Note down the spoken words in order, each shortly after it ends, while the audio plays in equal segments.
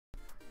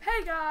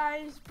Hey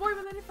guys,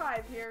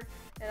 Boy195 here,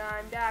 and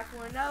I'm back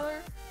with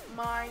another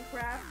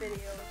Minecraft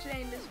video.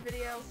 Today in this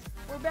video,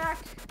 we're back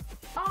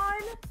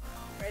on,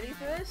 ready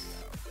for this?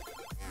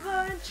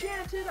 The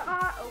Enchanted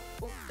Isle,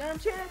 the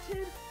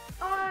Enchanted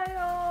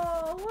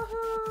Isle,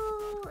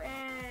 woohoo!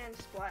 And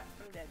splat,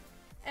 I'm dead.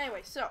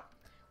 Anyway, so,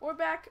 we're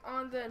back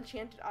on the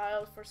Enchanted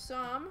Isle for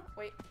some,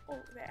 wait, oh,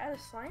 they added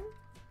slime?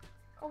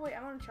 Oh wait,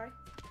 I wanna try.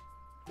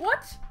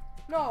 What?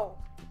 No.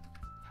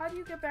 How do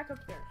you get back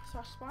up there?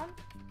 Slash spawn?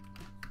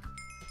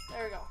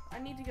 There we go. I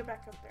need to get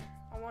back up there.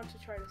 I want to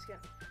try this again.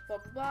 Blah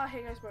blah blah.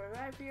 Hey guys,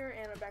 Boy195 here,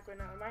 and I'm back with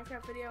another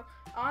Minecraft video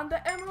on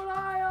the Emerald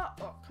Isle.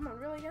 Oh, come on,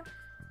 really again?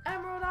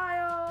 Emerald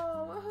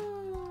Isle!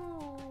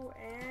 Woohoo!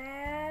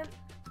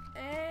 And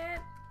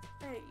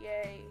hey,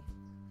 yay!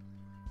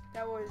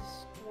 That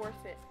was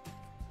worth it.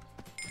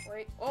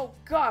 Wait. Oh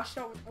gosh,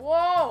 that was.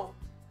 Whoa!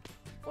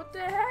 What the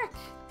heck?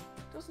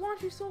 Those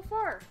launch you so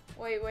far.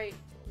 Wait.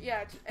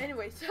 Yeah.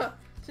 Anyway, so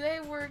today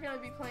we're gonna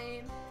be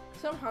playing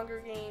some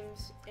Hunger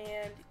Games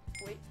and.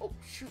 Wait, oh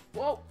shoot,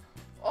 whoa,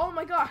 oh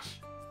my gosh.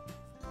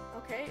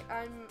 Okay,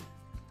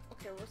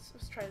 okay,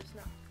 let's try this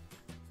now.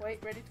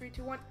 Wait, ready, 3,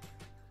 2, 1.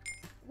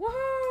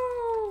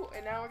 Woohoo!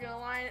 And now we're gonna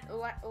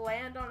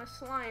land on a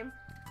slime.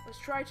 Let's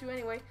try to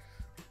anyway.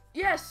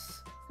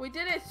 Yes, we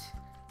did it.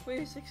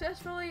 We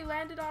successfully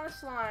landed on a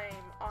slime.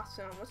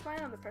 Awesome. Let's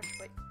land on the pressure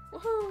plate.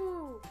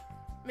 Woohoo!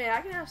 Man,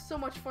 I can have so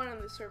much fun on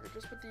this server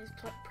just with these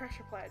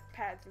pressure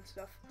pads and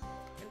stuff,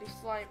 and these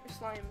slime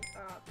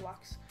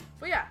blocks.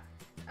 But yeah.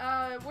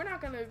 We're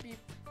not gonna be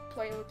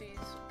playing with these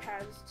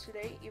pads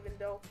today, even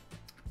though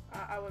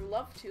I would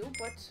love to,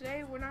 but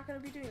today we're not gonna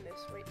be doing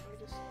this. Wait, let me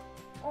just,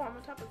 oh, I'm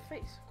on top of the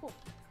face, cool.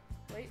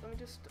 Wait, let me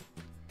just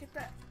get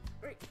that,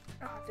 right,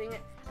 ah, dang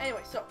it.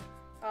 Anyway, so,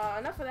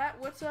 enough of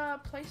that, let's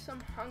play some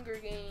Hunger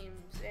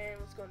Games, and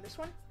let's go in this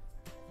one.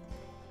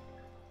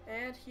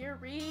 And here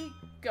we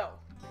go.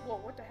 Whoa,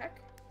 what the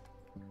heck?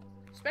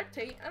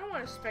 Spectate? I don't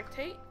want to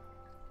spectate.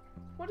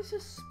 What is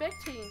this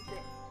spectating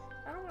thing?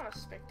 I don't want to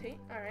spectate.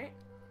 Alright.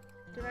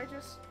 Did I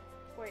just...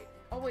 Wait.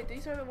 Oh, wait.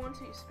 These are the ones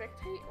that you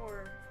spectate?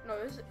 Or... No,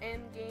 this is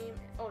in-game.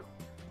 Oh.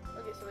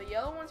 Okay, so the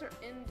yellow ones are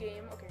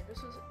in-game. Okay, this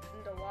is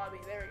in the lobby.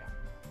 There we go.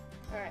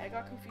 Alright, I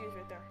got confused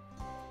right there.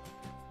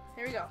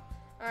 Here we go.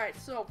 Alright,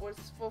 so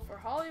let's vote for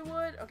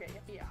Hollywood. Okay,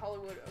 yeah,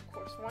 Hollywood, of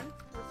course, won.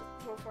 Let's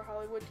vote for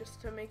Hollywood just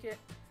to make it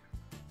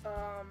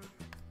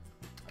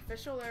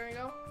official. There we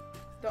go.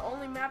 The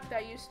only map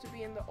that used to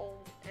be in the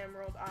old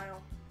Emerald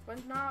Isle.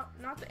 But not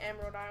the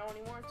Emerald Isle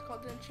anymore, it's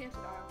called the Enchanted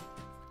Isle.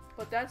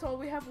 But that's all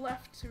we have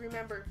left to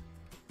remember.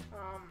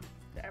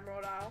 The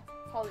Emerald Isle,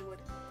 Hollywood,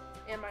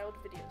 and my old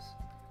videos.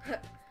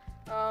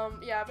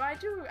 Yeah, but I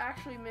do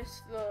actually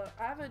miss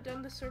I haven't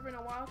done this server in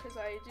a while because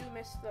I do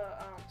miss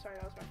sorry,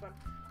 that was my phone.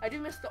 I do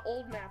miss the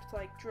old maps,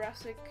 like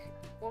Jurassic,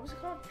 what was it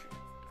called?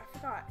 I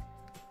forgot,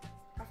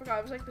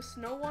 it was like the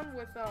snow one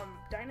with,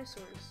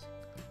 dinosaurs.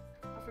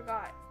 I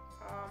forgot.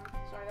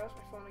 Sorry, that was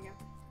my phone again.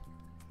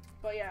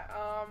 But yeah,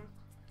 I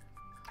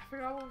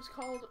forgot what it was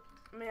called.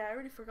 Man, I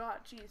already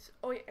forgot. Jeez.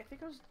 Oh wait, I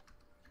think it was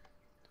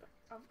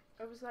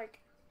like,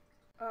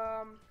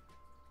 I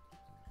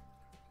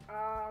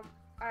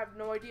have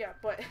no idea.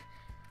 But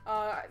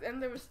then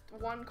there was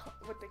one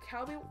with the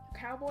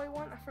cowboy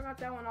one. I forgot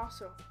that one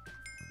also.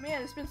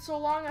 Man, it's been so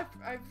long.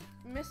 I've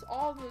missed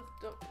all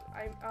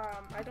I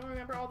don't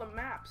remember all the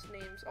maps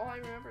names. All I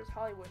remember is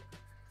Hollywood,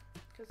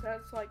 because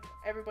that's like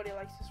everybody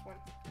likes this one.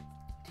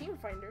 Team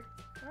Finder.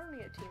 I don't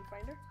need a Team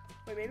Finder.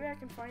 Wait, maybe I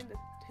can find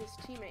his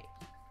teammate.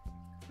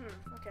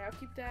 Okay, I'll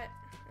keep that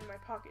in my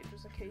pocket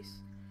just in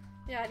case.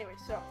 Yeah, anyway,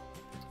 so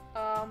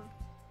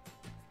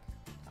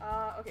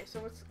okay,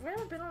 so we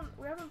haven't been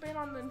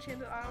on the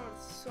Enchanted Isle in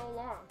so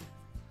long.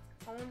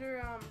 I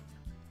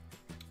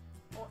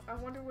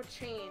wonder what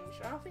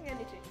changed. I don't think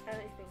anything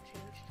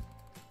changed.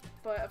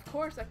 But of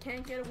course I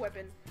can't get a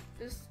weapon.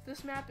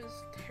 This map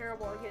is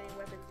terrible at getting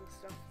weapons and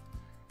stuff.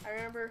 I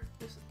remember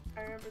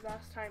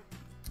last time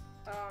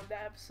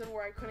that episode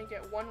where I couldn't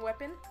get one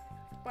weapon.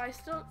 But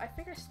I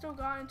think I still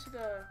got into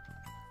the,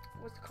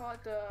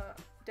 the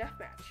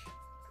deathmatch.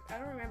 I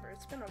don't remember,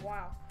 it's been a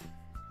while.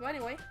 But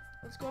anyway,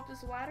 let's go up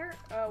this ladder.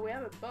 We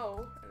have a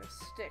bow and a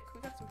stick.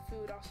 We got some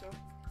food also.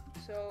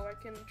 So I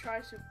can try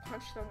to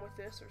punch them with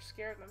this or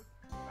scare them.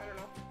 I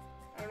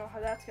don't know how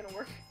that's gonna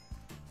work.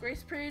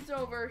 Grace period's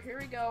over, here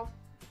we go.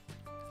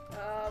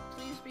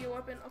 Please be a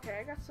weapon. Okay,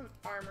 I got some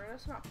armor,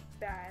 that's not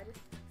bad.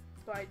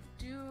 But I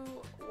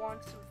do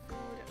want some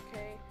food,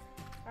 okay.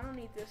 I don't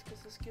need this because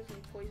this gives me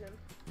poison.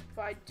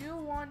 But I do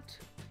want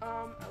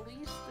at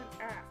least an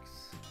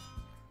axe.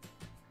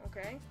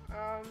 Okay.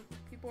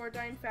 People are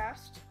dying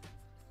fast.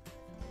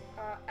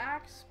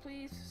 Axe,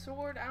 please.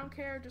 Sword, I don't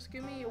care. Just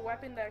give me a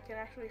weapon that can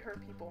actually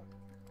hurt people.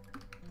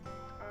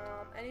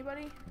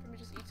 Anybody? Let me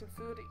just eat some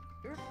food.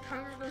 Your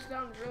hunger goes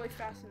down really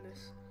fast in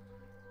this.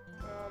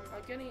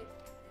 I'm getting...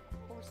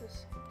 What was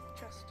this?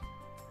 Chest.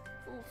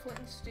 Ooh, flint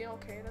and steel.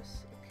 Okay,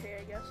 that's okay,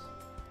 I guess.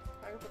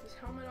 I can put this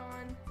helmet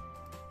on.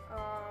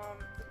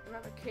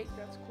 Another cake,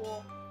 that's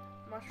cool.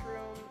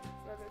 Mushroom,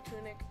 leather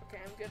tunic.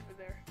 Okay, I'm good for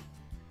there.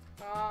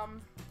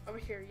 Over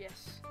here,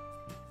 yes.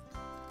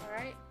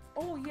 Alright.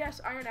 Oh,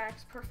 yes, iron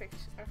axe. Perfect.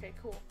 Okay,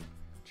 cool.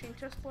 Chain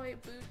chest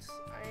plate, boots.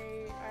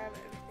 I have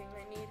everything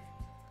I need.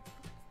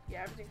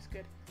 Yeah, everything's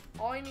good.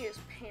 All I need is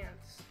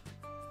pants.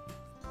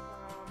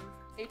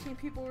 18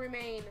 people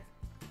remain.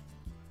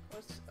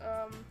 Let's,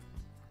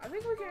 I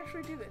think we can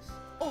actually do this.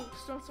 Oh,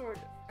 stone sword.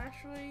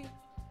 Actually,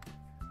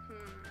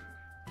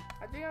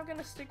 I think I'm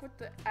gonna stick with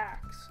the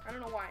axe. I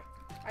don't know why.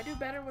 I do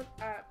better with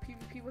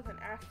PvP with an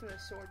axe than a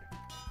sword.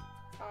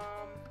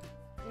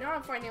 Now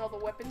I'm finding all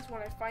the weapons.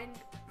 When I find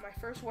my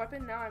first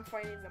weapon, now I'm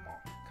finding them all.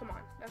 Come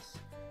on, that's,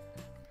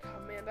 oh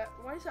man,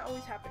 why does that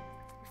always happen?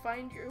 You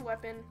find your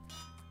weapon,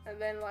 and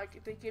then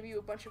like they give you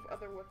a bunch of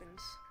other weapons.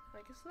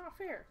 Like, it's not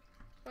fair.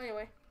 But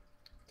anyway,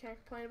 can't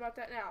complain about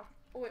that now.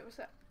 Oh wait, what's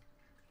that?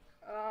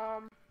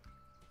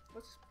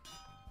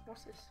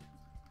 What's this?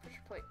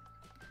 Pressure plate.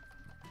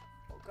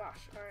 Oh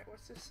gosh, alright,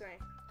 what's this saying?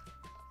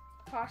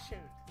 Caution.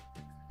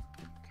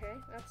 Okay,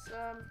 that's,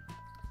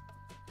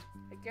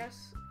 I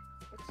guess,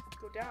 let's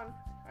go down.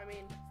 I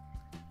mean,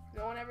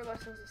 no one ever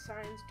listens to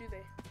signs, do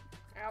they?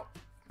 Ow.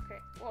 Okay,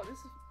 whoa,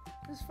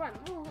 this is fun.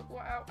 Ooh,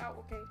 ow, ow,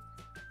 okay.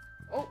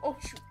 Oh,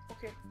 shoot.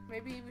 Okay,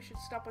 maybe we should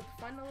stop with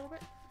the fun a little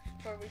bit,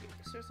 before we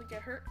seriously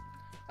get hurt.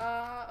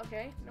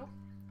 Okay, nope.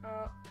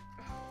 Now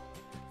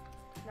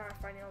I'm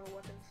finding all the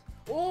weapons.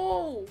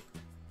 Oh!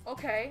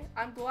 Okay,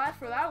 I'm glad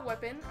for that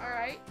weapon.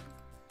 Alright.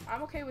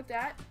 I'm okay with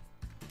that.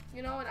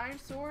 You know, an iron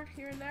sword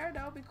here and there,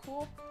 that would be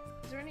cool.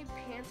 Is there any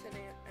pants in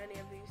any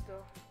of these,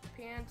 though?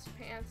 Pants.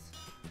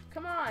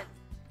 Come on!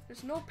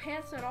 There's no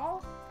pants at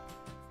all?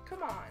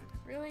 Come on.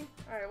 Really?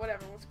 Alright,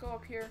 whatever. Let's go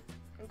up here.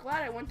 I'm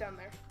glad I went down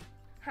there.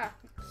 Ha!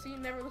 See,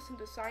 never listen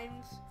to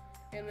signs,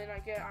 and then I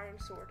get an iron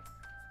sword.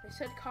 They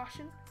said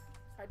caution.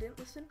 I didn't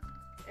listen,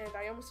 and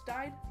I almost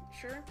died,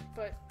 sure,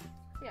 but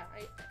yeah,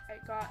 I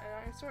got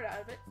an iron sword out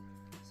of it,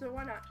 so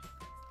why not?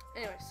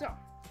 Anyway, so,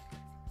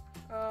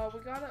 we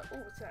gotta, oh,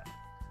 what's that?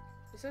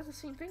 Is that the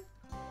same thing?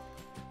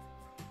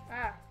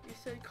 Ah, you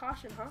said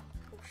caution, huh?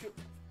 Oh, shoot.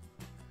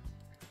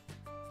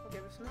 Okay,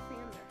 there's nothing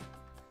in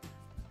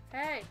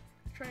there. Hey,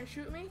 you trying to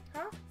shoot me,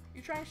 huh?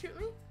 You trying to shoot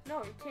me?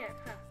 No, you can't,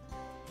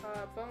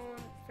 huh?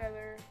 Bone,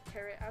 feather,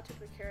 carrot, I'll take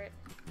the carrot.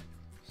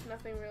 There's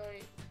nothing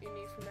really you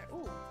need from there.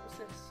 Ooh, what's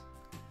this?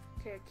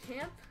 Okay, a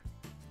camp.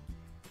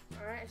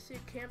 Alright, I see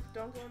a camp.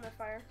 Don't go in the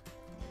fire.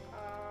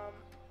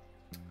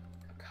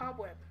 A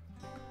cobweb.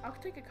 I'll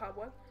take a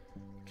cobweb,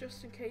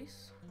 just in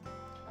case.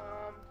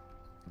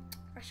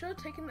 I should have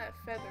taken that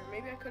feather.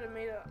 Maybe I could have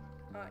made a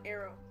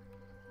arrow.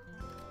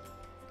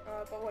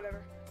 But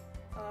whatever.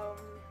 I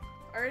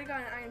already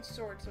got an iron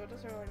sword, so it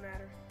doesn't really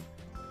matter.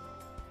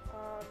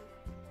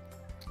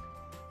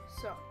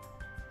 So.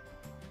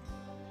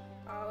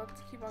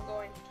 Let's keep on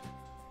going.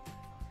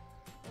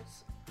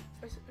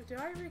 Did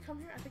I already come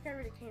here? I think I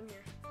already came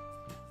here.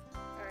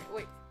 Alright,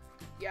 wait.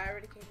 Yeah, I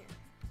already came here.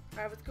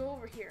 Alright, let's go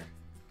over here.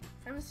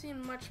 I haven't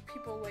seen much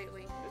people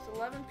lately. There's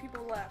 11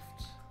 people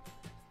left.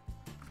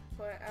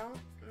 But I don't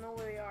know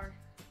where they are.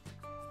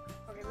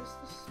 Okay, this is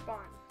the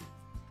spawn.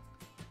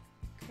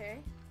 Okay.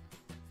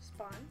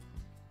 Spawn.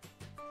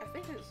 I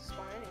think this is the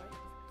spawn anyway.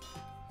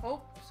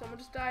 Oh, someone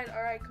just died.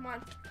 Alright, come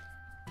on.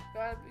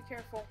 Gotta be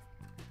careful.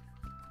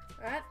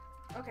 Alright.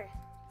 Okay.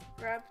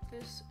 Grab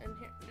this in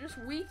here. Just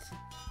wheat?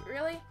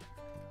 Really?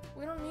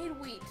 We don't need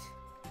wheat.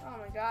 Oh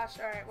my gosh.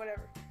 Alright,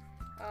 whatever.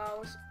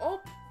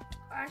 Oh!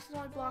 I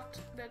accidentally blocked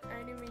that. I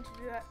didn't mean to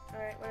do that.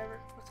 Alright, whatever.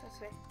 What's that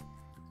say?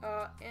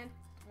 And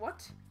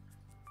what?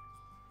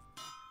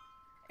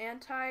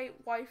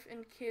 Anti-wife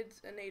and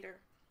kids-inator.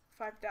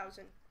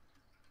 5,000.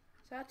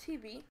 Is that a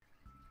TV?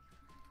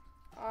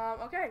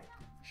 Okay.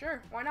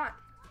 Sure. Why not?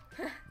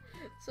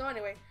 So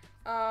anyway.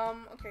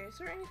 Okay, is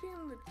there anything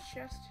in the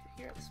chest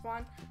here at the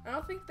spawn? I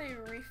don't think they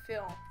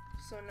refill,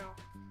 so no.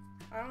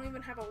 I don't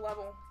even have a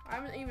level. I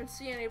haven't even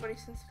seen anybody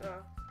since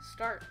the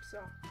start, so.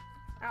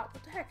 Ow,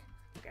 what the heck?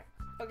 Okay.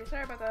 Okay,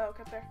 sorry about that, I'll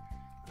cut there.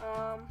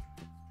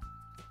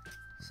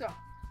 So.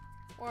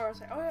 Where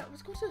was I? Oh yeah,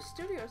 let's go to the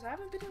studios. I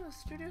haven't been in the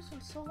studios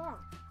in so long.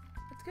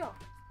 Let's go.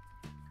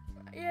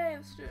 Yeah,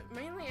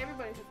 mainly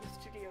everybody's at the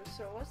studios,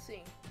 so let's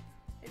see.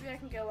 Maybe I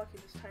can get lucky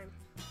this time.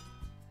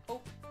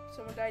 Oh,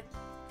 someone died.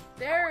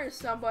 There is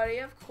somebody,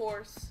 of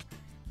course.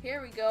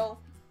 Here we go.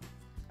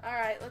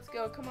 Alright, let's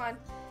go. Come on.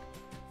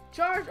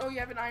 Charge! Oh, you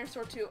have an iron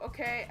sword too.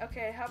 Okay,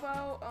 okay. How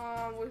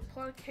about we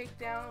put a cake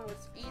down,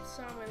 let's eat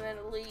some, and then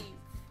leave.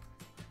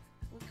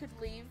 We could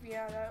leave.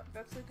 Yeah,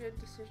 that's a good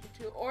decision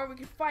too. Or we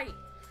could fight.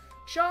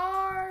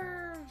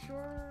 Charge!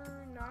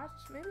 Or not.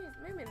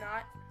 Maybe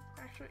not.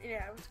 Actually,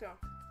 yeah, let's go.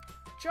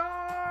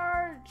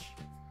 Charge!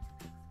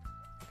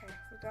 Okay,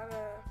 we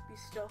gotta be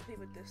stealthy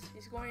with this.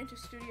 He's going into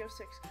Studio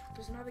 6.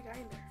 There's another guy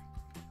in there.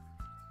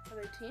 Are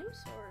they teams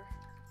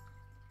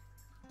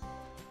or?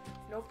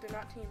 Nope, they're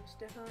not teams.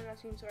 Definitely not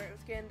teams. Alright,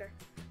 let's get in there.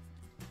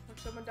 When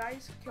someone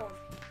dies, kill him.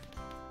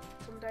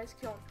 When someone dies,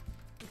 kill him.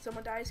 When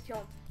someone dies, kill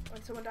him.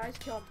 When someone dies,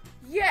 kill him.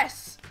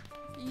 Yes!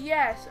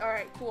 Yes!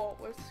 Alright, cool.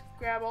 Let's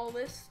grab all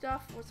this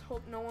stuff. Let's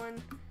hope no one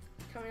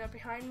is coming up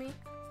behind me.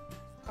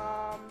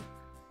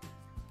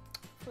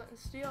 Flint and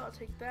steel, I'll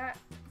take that.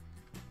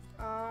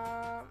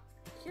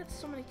 He had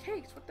so many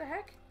cakes. What the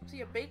heck? Is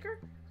he a baker?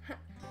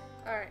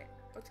 Alright,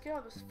 let's get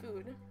all this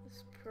food. This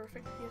is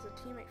perfect. He has a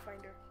teammate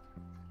finder.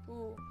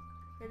 Ooh,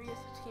 maybe he has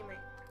a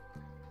teammate.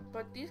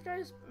 But these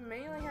guys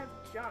mainly have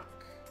junk.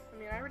 I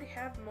mean, I already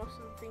have most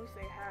of the things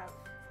they have.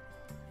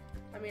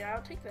 I mean,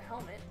 I'll take the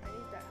helmet. I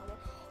need that helmet.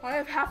 I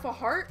have half a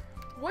heart?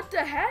 What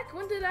the heck?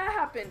 When did that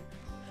happen?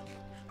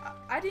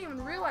 I didn't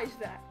even realize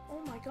that.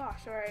 Oh my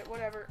gosh. Alright,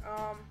 whatever.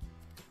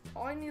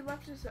 All I need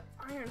left is an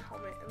iron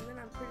helmet, and then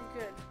I'm pretty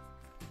good.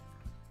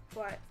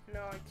 But,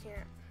 no, I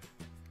can't.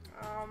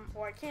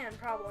 Well, I can,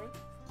 probably.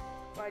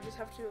 But I just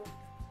have to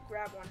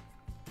grab one.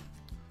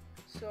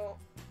 So,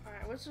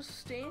 alright, let's just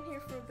stay in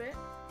here for a bit.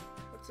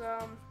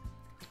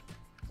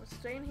 Let's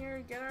stay in here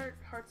and get our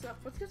hearts up.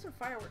 Let's get some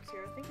fireworks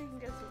here. I think we can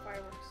get some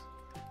fireworks.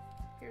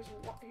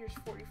 Here's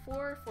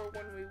 44 for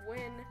when we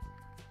win.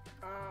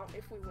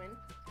 If we win.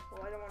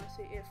 Well, I don't want to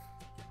say if,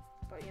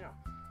 but you know.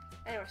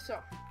 Anyway, so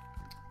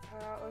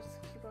let's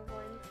keep on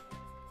going.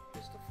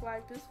 Here's the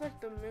flag. This is like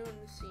the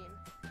moon scene.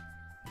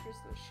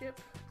 Here's the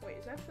ship. Wait,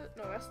 is that the?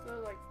 No, that's the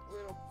like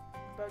little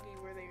buggy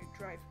where they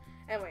drive.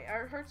 Anyway,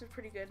 our hearts are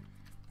pretty good.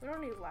 We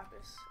don't need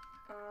lapis.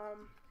 All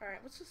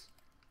right, let's just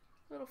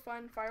a little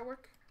fun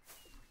firework.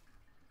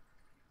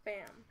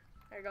 Bam.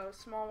 There you go, a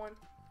small one.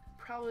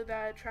 Probably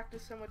that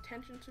attracted some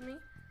attention to me,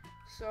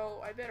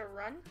 so I better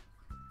run.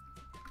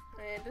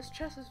 And this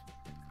chest is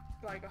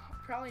like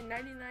probably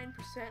 99%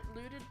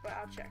 looted, but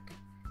I'll check.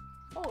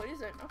 Oh, it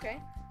isn't.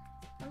 Okay.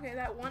 Okay,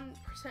 that 1%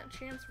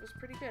 chance was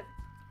pretty good.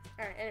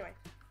 Alright, anyway.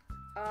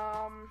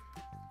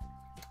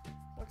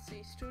 Let's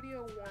see.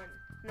 Studio 1.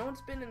 No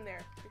one's been in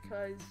there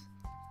because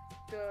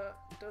the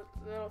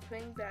little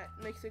thing that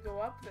makes it go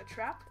up, the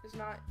trap, is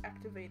not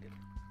activated.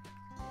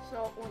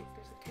 So, wait,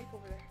 there's a cake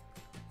over there.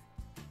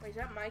 Wait, is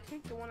that my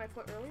cake? The one I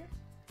put earlier?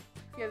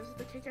 Yeah, this is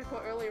the cake I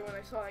put earlier when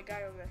I saw that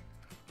guy over there.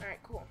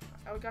 Alright, cool.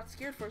 I got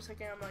scared for a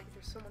second. I'm like,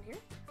 there's someone here?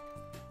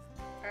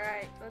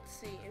 Alright, let's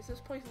see. Is this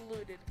place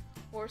looted?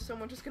 Or is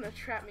someone just gonna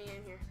trap me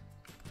in here?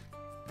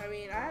 I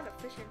mean, I had a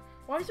fishing.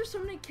 Why is there so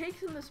many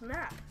cakes in this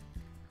map?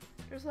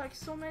 There's like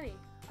so many.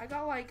 I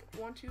got like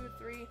 1, 2,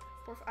 3,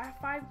 4, 5. I have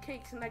 5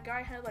 cakes and that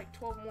guy had like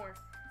 12 more.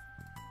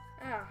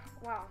 Ah,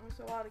 wow. There's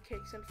a lot of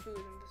cakes and food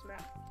in this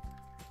map.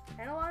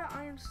 And a lot of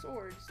iron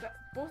swords.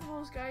 Both of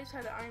those guys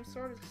had an iron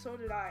sword, and so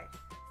did I.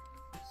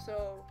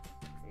 So,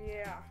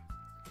 yeah.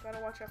 Gotta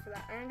watch out for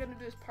that. I'm gonna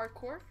do this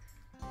parkour,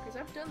 because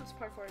I've done this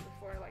parkour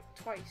before, like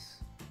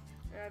twice.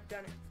 And I've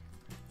done it.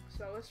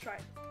 So, let's try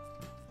it.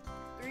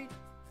 3.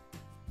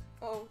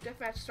 Oh,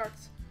 deathmatch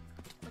starts.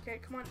 Okay,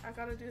 come on. I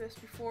gotta do this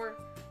before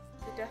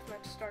the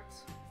deathmatch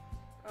starts.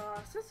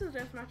 Since the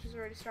deathmatch is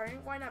already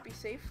starting, why not be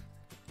safe?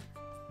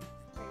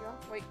 There you go.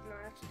 Wait, no,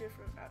 I have to do it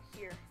from out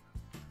here.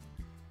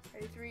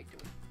 Ready, 3,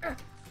 2.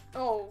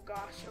 Oh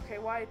gosh. Okay,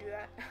 why I do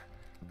that?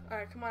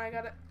 Alright, come on. I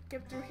gotta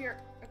get through here.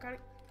 I gotta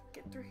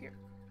get through here.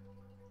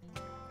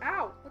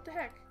 Ow! What the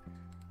heck?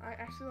 I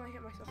accidentally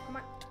hit myself. Come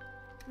on.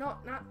 No,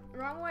 not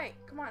wrong way.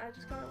 Come on. I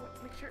just gotta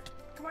make sure.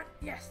 Come on.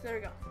 Yes, there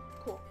we go.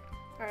 Cool.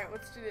 Alright,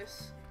 let's do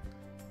this.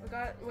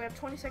 We have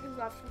 20 seconds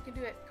left. We can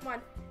do it. Come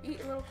on.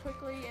 Eat a little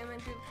quickly and then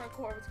do the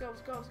parkour. Let's go.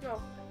 Let's go. Let's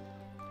go.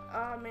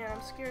 Oh man,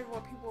 I'm scared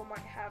what people might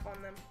have on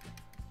them.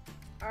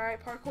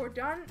 Alright, parkour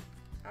done.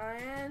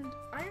 And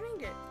iron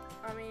ingot.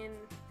 I mean,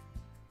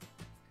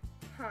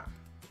 I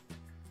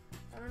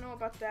don't know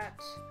about that.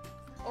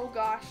 Oh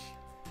gosh.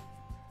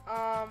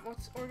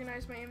 Let's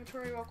organize my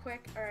inventory real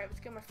quick. Alright, let's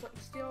get my flint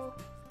and steel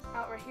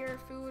out right here.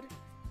 Food,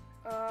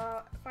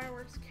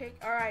 fireworks, cake.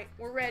 Alright,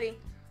 we're ready.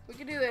 We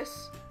can do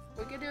this.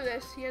 We can do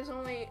this. He has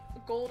only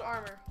gold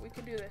armor. We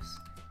can do this.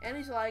 And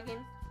he's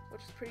lagging,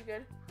 which is pretty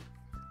good.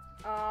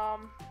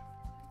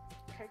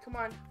 Okay, come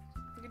on.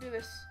 We can do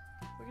this.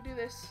 We can do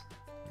this.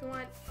 Come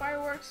on,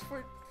 fireworks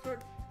for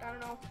I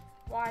don't know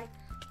why.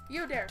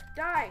 You dare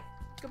die.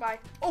 Goodbye.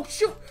 Oh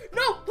shoot!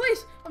 No,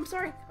 please. I'm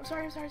sorry.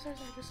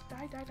 Just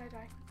die, please.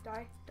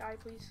 Die,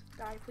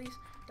 please.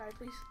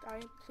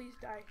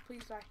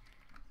 Please die.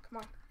 Come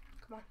on.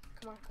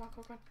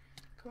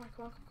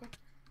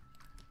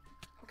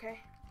 Okay.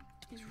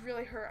 He's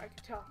really hurt, I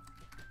can tell.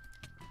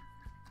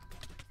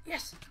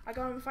 Yes! I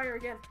got him on fire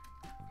again.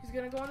 He's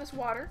gonna go in this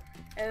water,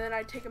 and then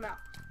I take him out.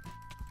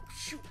 Oh,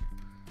 shoot!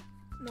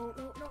 No.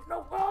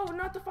 Oh,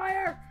 not the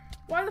fire!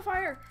 Why the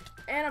fire?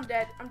 And I'm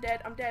dead. I'm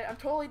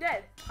totally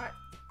dead.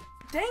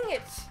 Dang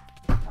it!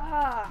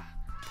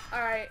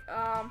 Alright,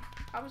 I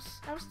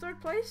was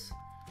 3rd place.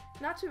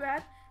 Not too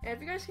bad. And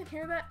if you guys can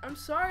hear that, I'm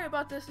sorry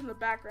about this in the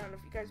background. If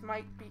you guys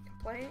might be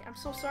complaining, I'm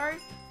so sorry.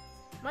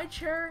 My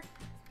chair,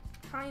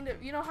 kind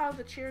of, you know how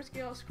the chairs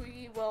get all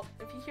squeaky? Well,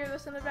 if you hear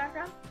this in the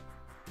background,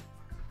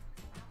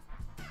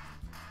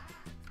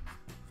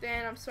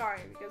 then I'm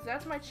sorry, because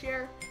that's my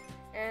chair,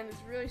 and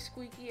it's really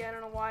squeaky. I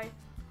don't know why.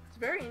 It's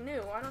very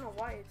new. I don't know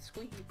why it's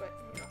squeaky, but,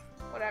 you know,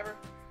 whatever.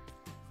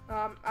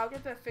 I'll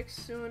get that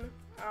fixed soon.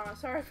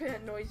 Sorry if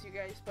it annoys you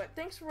guys, but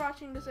thanks for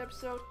watching this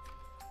episode.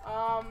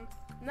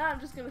 Now I'm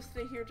just gonna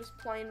stay here just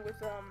playing with,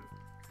 well,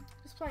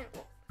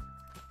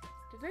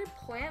 did they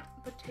plant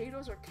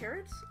potatoes or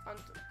carrots on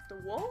the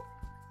wall?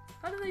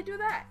 How do they do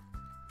that?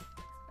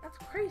 That's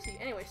crazy.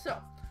 Anyway, so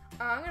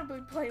I'm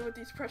gonna be playing with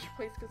these pressure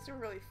plates because they're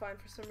really fun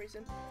for some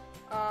reason.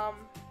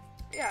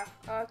 Yeah.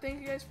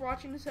 Thank you guys for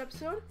watching this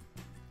episode.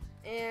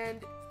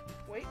 And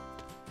wait,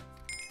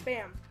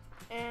 bam.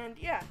 And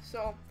yeah.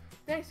 So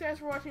thanks guys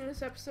for watching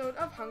this episode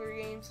of Hunger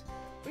Games.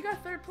 We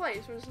got 3rd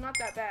place, which is not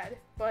that bad,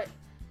 but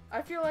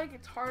I feel like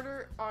it's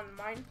harder on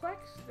Mineplex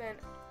than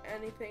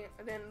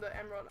the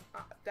Emerald,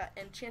 that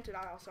Enchanted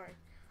Isle. Sorry.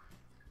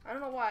 I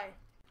don't know why.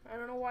 I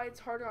don't know why it's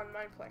harder on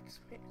Mineplex.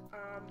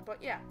 But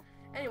yeah.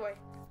 Anyway,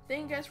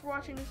 thank you guys for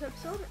watching this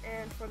episode,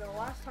 and for the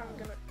last time I'm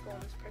gonna go on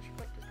this pressure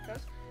plate just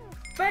because.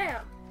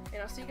 BAM!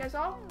 And I'll see you guys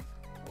all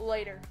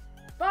later.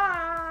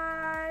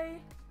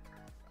 Bye!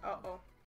 Uh-oh.